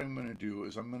 Instead, what I'm going to do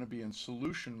is I'm going to be in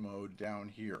solution mode down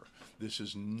here. This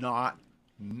is not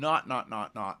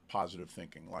positive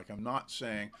thinking. Like, I'm not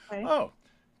saying, Okay. oh,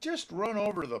 just run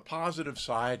over to the positive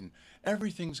side and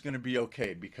everything's going to be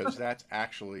okay, because that's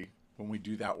actually, when we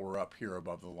do that, we're up here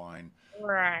above the line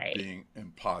Right. being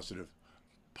in positive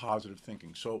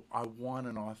thinking. So I want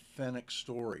an authentic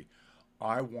story.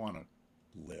 I want to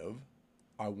live.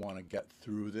 I want to get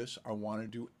through this. I want to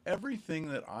do everything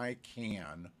that I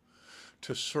can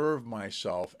to serve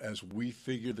myself as we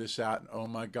figure this out. And oh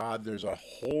my God, there's a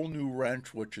whole new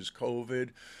wrench, which is COVID.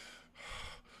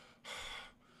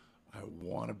 I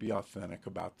want to be authentic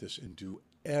about this and do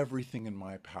everything in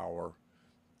my power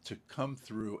to come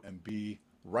through and be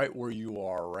right where you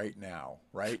are right now,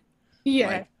 right? Yeah.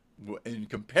 Like, in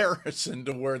comparison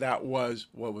to where that was,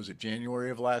 what was it, January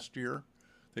of last year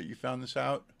that you found this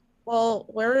out? Well,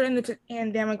 we're in the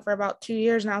pandemic for about 2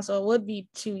 years now, so it would be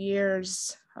 2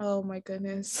 years. Oh my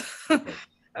goodness. Okay.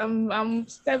 I'm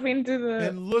stepping to the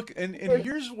And look, and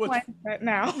here's what's mindset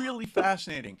now. really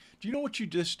fascinating. Do you know what you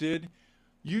just did?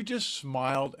 You just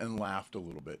smiled and laughed a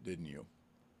little bit, didn't you?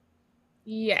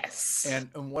 Yes.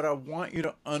 And what I want you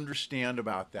to understand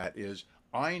about that is,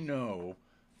 I know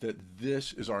that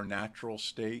this is our natural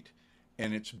state.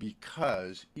 And it's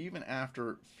because even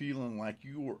after feeling like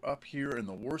you were up here in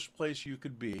the worst place you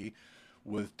could be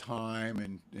with time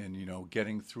and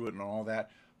getting through it and all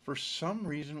that, for some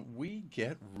reason we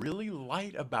get really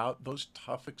light about those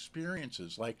tough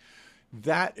experiences. Like,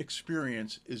 that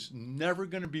experience is never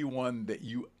going to be one that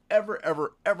you ever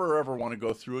want to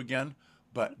go through again.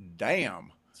 But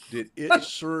damn, did it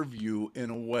serve you in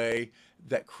a way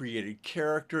that created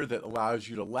character that allows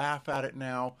you to laugh at it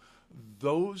now.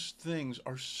 Those things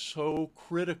are so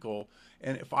critical.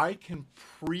 And if I can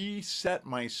preset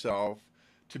myself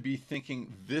to be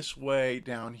thinking this way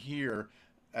down here,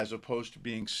 as opposed to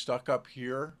being stuck up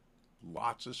here,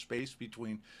 lots of space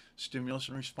between stimulus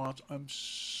and response, I'm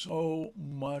so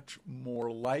much more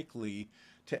likely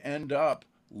to end up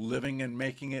living and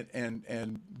making it,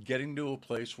 and getting to a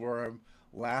place where I'm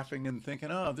laughing and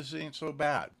thinking, oh, this ain't so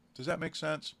bad. Does that make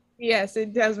sense? Yes,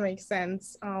 it does make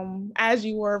sense. As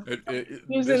you were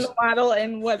using This the model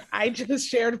and what I just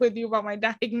shared with you about my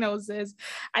diagnosis,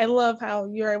 I love how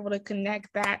you're able to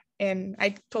connect that. And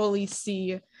I totally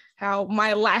see how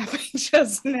my laughing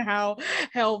just now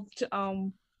helped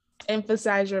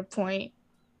emphasize your point.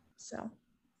 So,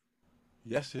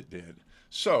 Yes, it did.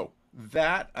 So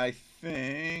that, I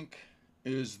think,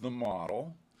 is the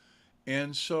model.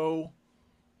 And so,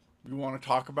 you want to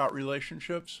talk about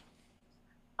relationships?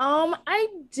 I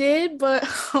did, but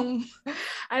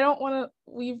I don't want to.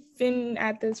 We've been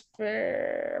at this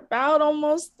for about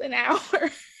almost an hour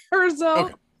or so.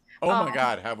 Okay. Oh my Um,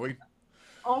 God, have we?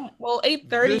 well,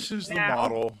 8:30 This is the now.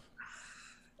 model.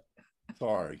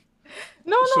 Sorry.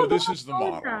 No, So no, this don't is the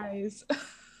model. apologize.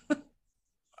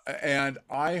 And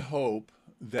I hope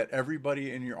that everybody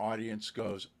in your audience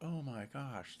goes, oh my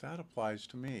gosh, that applies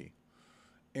to me.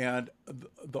 And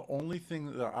the only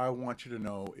thing that I want you to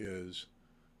know is,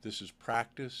 this is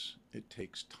practice. It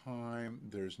takes time.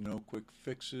 There's no quick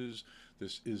fixes.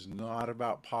 This is not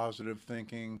about positive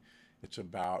thinking. It's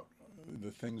about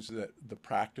the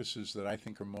practices that I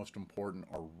think are most important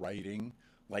are writing,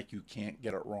 like you can't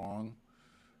get it wrong.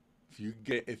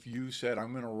 If you said,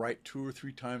 I'm going to write 2 or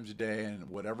 3 times a day, and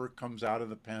whatever comes out of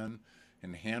the pen,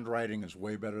 and handwriting is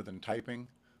way better than typing,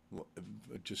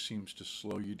 it just seems to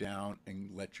slow you down and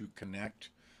let you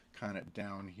connect kind of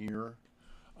down here.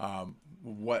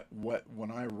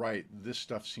 When I write, this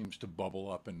stuff seems to bubble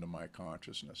up into my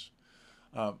consciousness.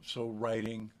 So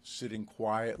writing, sitting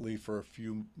quietly for a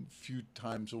few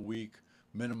times a week,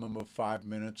 minimum of 5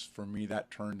 minutes. For me,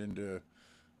 that turned into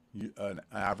an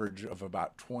average of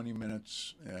about 20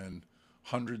 minutes and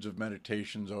hundreds of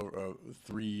meditations over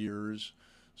 3 years.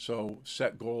 So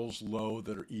set goals low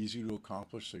that are easy to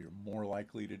accomplish, so you're more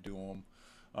likely to do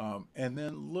them. And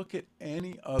then look at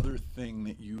any other thing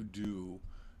that you do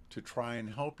to try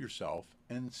and help yourself,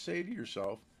 and say to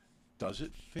yourself, does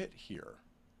it fit here?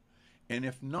 And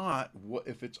if not,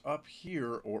 if it's up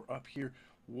here or up here,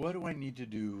 what do I need to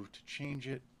do to change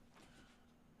it,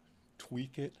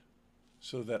 tweak it,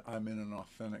 so that I'm in an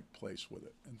authentic place with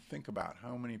it? And think about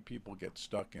how many people get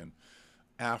stuck in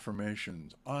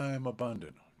affirmations. I'm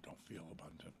abundant. Don't feel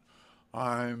abundant.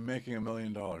 I'm making $1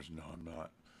 million. No, I'm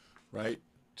not. Right?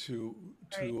 To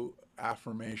Right. to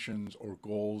affirmations or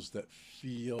goals that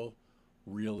feel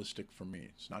realistic for me.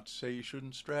 It's not to say you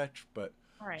shouldn't stretch, but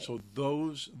Right. so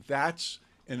that's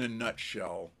in a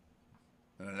nutshell,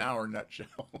 in an hour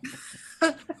nutshell.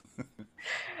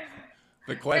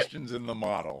 The questions in the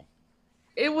model.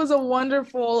 It was a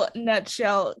wonderful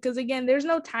nutshell because, again, there's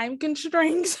no time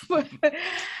constraints, but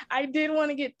I did want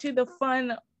to get to the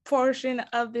fun portion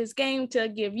of this game to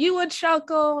give you a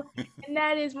chuckle, and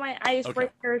that is my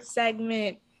icebreaker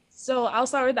segment. So I'll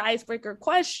start with the icebreaker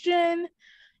question.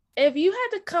 If you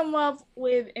had to come up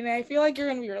with, and I feel like you're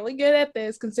going to be really good at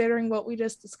this considering what we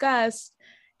just discussed,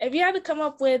 if you had to come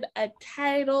up with a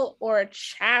title or a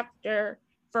chapter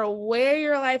for where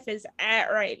your life is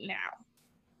at right now,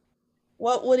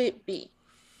 what would it be?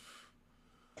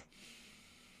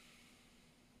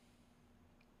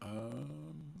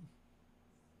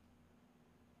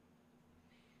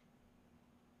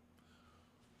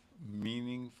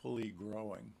 Meaningfully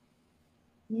growing.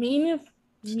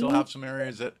 Still have some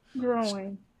areas that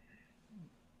growing.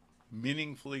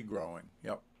 Meaningfully growing.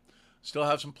 Yep. Still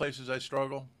have some places I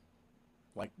struggle,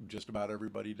 like just about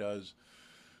everybody does.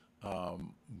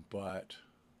 But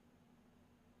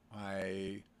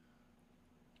I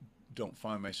don't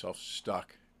find myself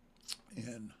stuck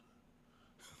in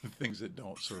things that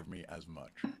don't serve me as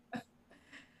much.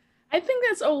 I think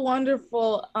that's a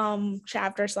wonderful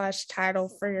chapter / title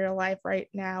for your life right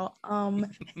now.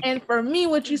 And for me,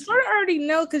 what you sort of already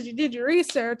know because you did your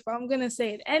research, but I'm going to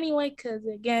say it anyway because,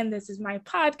 again, this is my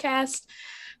podcast.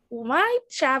 My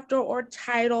chapter or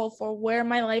title for where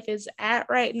my life is at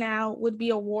right now would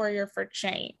be a warrior for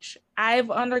change. I've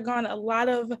undergone a lot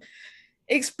of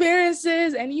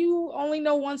experiences, and you only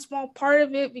know one small part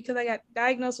of it because I got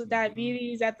diagnosed with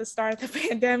diabetes at the start of the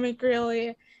pandemic,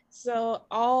 really. So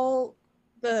all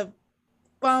the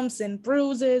bumps and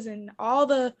bruises and all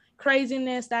the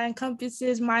craziness that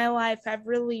encompasses my life have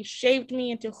really shaped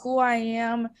me into who I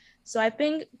am. So I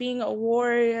think being a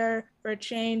warrior for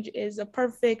change is a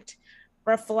perfect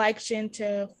reflection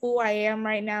to who I am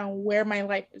right now and where my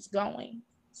life is going.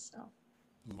 So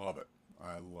love it.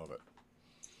 I love it.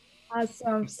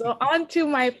 Awesome. So on to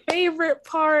my favorite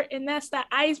part, and that's the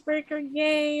icebreaker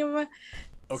game.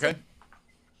 Okay. So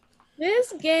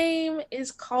this game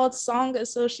is called Song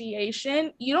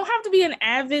Association. You don't have to be an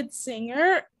avid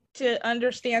singer to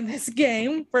understand this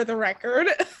game, for the record.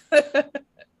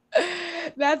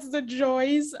 That's the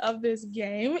joys of this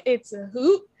game. It's a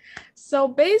hoot. So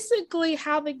basically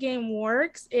how the game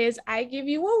works is I give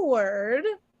you a word.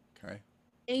 Okay.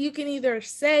 And you can either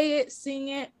say it, sing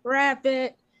it, rap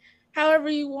it, however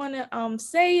you want to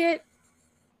say it.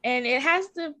 And it has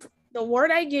to, the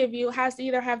word I give you has to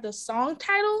either have the song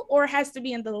title or it has to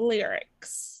be in the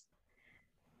lyrics.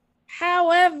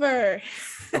 However,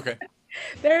 okay.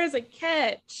 There is a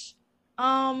catch.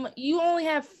 You only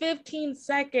have 15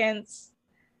 seconds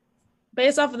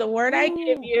based off of the word I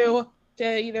give you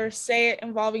to either say it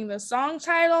involving the song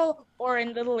title or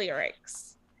in the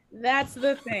lyrics. That's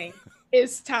the thing.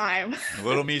 It's time.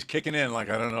 Little me's kicking in like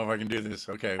I don't know if I can do this.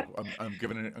 Okay, I'm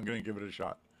going to give it a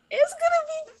shot. It's gonna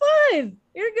be fun.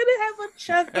 You're gonna have a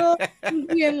chuckle and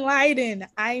be enlightened.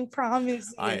 I promise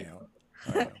you. I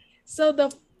am. So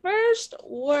the first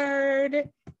word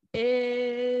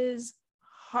is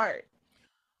heart.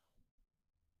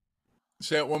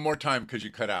 Say it one more time because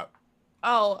you cut out.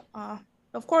 Oh,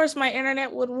 of course my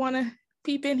internet would want to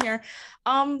peep in here.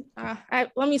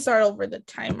 Let me start over the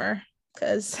timer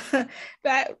because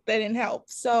that didn't help.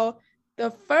 So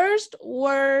the first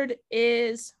word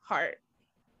is heart.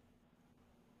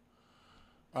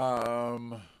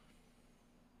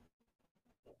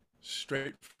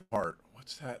 Straight from the heart.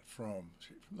 What's that from?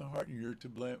 Straight from the heart, and you're to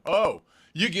blame. Oh,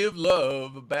 you give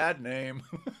love a bad name.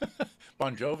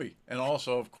 Bon Jovi, and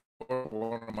also of course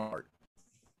one of my heart.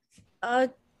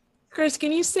 Chris,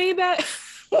 can you say that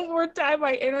one more time?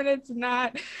 My internet's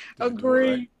not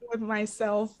agreeing with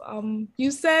myself. You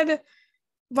said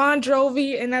Bon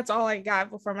Jovi, and that's all I got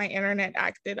before my internet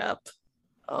acted up.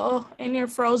 Oh, and you're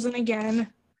frozen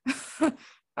again.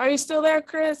 Are you still there,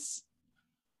 Chris?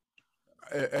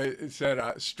 It said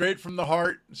straight from the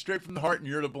heart, and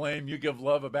you're to blame. You give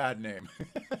love a bad name.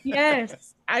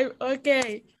 Yes.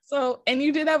 Okay. So, and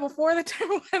you did that before the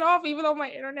timer went off, even though my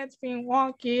internet's being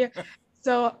wonky.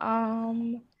 So,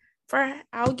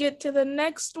 I'll get to the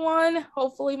next one.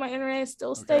 Hopefully my internet is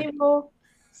still stable. Okay.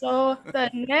 So the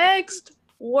next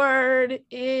word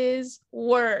is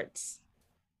words.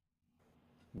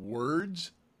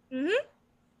 Words? Mm-hmm.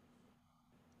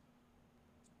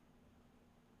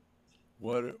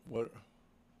 What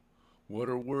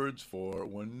are words for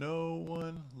when no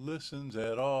one listens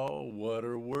at all? What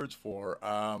are words for?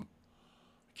 I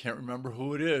can't remember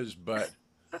who it is, but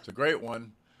it's a great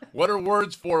one. What are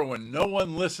words for when no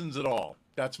one listens at all?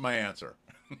 That's my answer.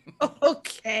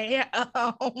 Okay.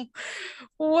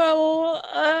 Well,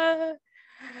 I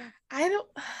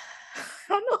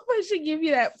don't know if I should give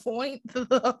you that point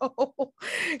though,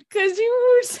 because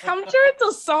I'm sure it's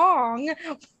a song.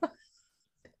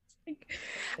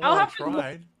 Well, I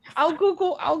tried. I'll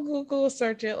Google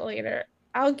search it later.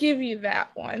 I'll give you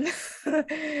that one. All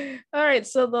right,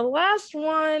 so the last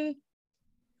one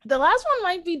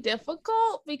might be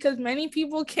difficult because many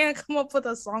people can't come up with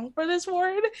a song for this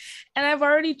word, and I've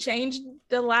already changed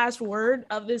the last word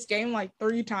of this game like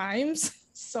 3 times.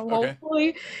 So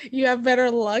hopefully you have better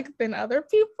luck than other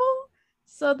people.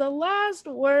 So the last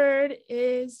word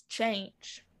is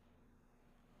change.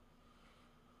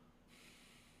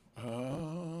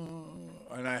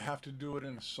 And I have to do it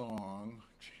in a song.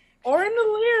 Or in the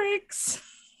lyrics.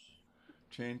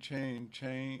 Chain.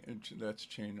 That's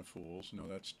Chain of Fools. No,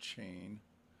 that's chain.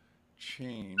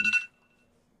 Change.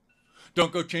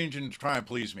 Don't go changing to try and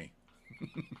please me.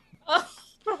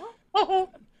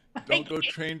 Don't go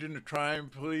changing to try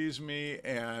and please me.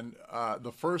 And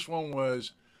the first one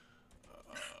was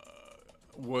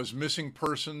Missing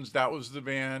Persons. That was the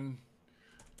band.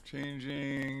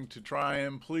 Changing to try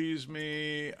and please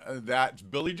me. That's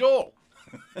Billy Joel.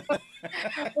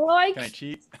 Well, can I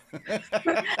cheat?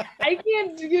 I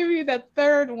can't give you the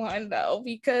third one though,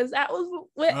 because that was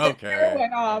what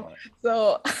went off. Right.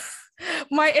 So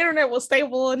my internet was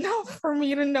stable enough for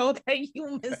me to know that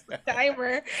you missed the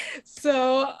timer.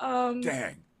 So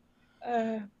dang.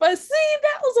 But see,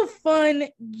 that was a fun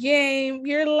game.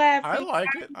 You're laughing. I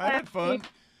like it. I had fun.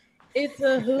 It's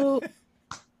a hoop.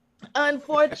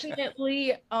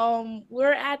 Unfortunately,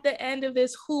 we're at the end of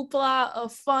this hoopla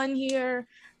of fun here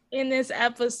in this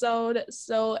episode.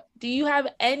 So do you have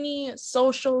any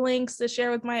social links to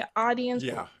share with my audience?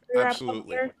 Yeah,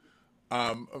 absolutely.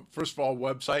 First of all,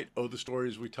 website,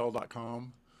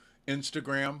 ohthestorieswetell.com,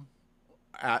 Instagram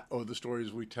at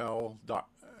ohthestorieswetell,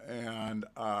 and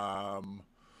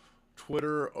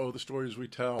Twitter,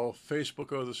 ohthestorieswetell,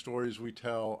 Facebook,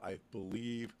 ohthestorieswetell, I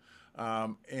believe,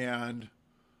 and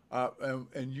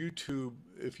YouTube.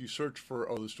 If you search for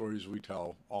Oh the Stories We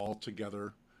Tell all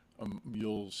together,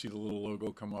 you'll see the little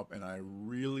logo come up, and I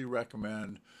really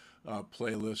recommend a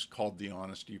playlist called The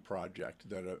Honesty Project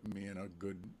that me and a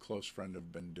good close friend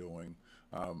have been doing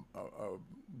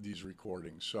these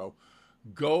recordings. So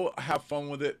go have fun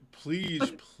with it.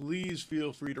 Please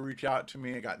feel free to reach out to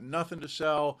me. I got nothing to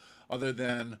sell other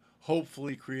than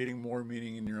hopefully creating more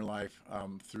meaning in your life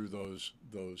through those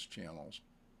channels.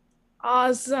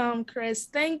 Awesome, Chris.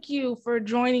 Thank you for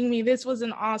joining me. This was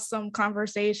an awesome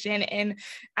conversation and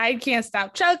I can't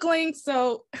stop chuckling.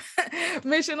 So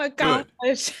mission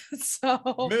accomplished.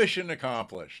 So mission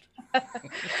accomplished.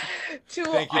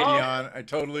 Thank you, Dion. I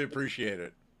totally appreciate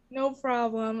it. No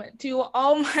problem. To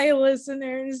all my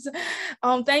listeners,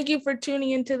 thank you for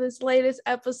tuning into this latest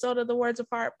episode of the Words of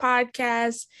Heart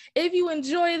podcast. If you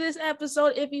enjoy this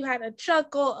episode, if you had a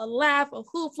chuckle, a laugh, a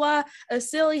hoopla, a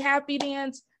silly happy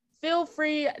dance, feel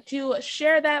free to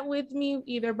share that with me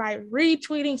either by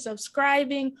retweeting,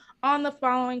 subscribing on the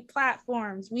following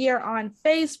platforms. We are on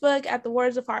Facebook at the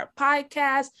Words of Heart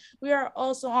podcast. We are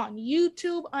also on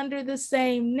YouTube under the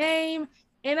same name.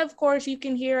 And of course, you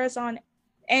can hear us on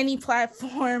any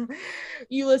platform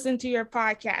you listen to your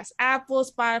podcast, Apple,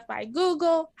 Spotify,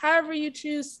 Google, however you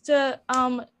choose to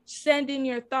send in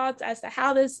your thoughts as to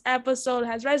how this episode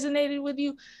has resonated with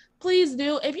you. Please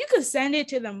do. If you could send it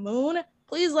to the moon,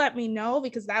 please let me know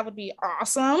because that would be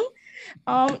awesome.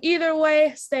 Either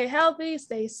way, stay healthy,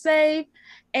 stay safe,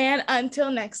 and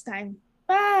until next time,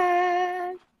 bye.